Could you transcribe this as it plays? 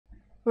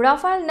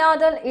Rafael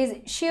Nadal is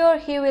sure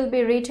he will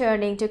be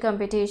returning to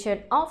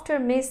competition after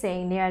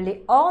missing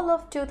nearly all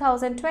of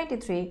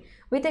 2023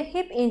 with a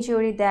hip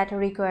injury that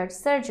required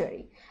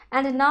surgery.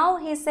 And now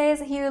he says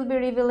he will be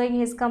revealing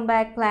his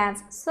comeback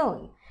plans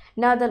soon.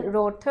 Nadal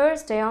wrote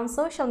Thursday on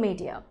social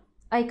media,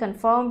 "I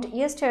confirmed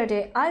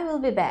yesterday I will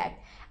be back,"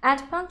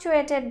 and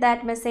punctuated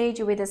that message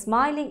with a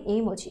smiling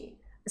emoji.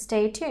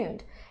 Stay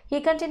tuned. He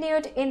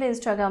continued in the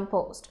Instagram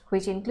post,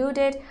 which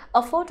included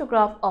a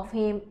photograph of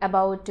him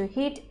about to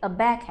hit a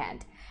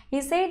backhand.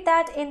 He said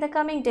that in the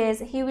coming days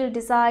he will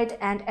decide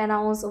and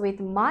announce with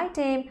my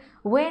team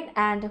when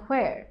and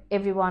where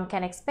everyone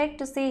can expect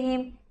to see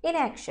him in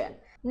action.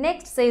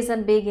 Next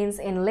season begins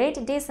in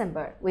late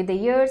December with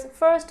the year's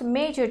first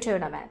major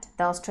tournament,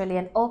 the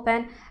Australian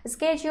Open,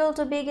 scheduled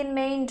to begin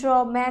main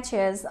draw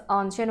matches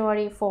on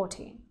January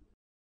 14.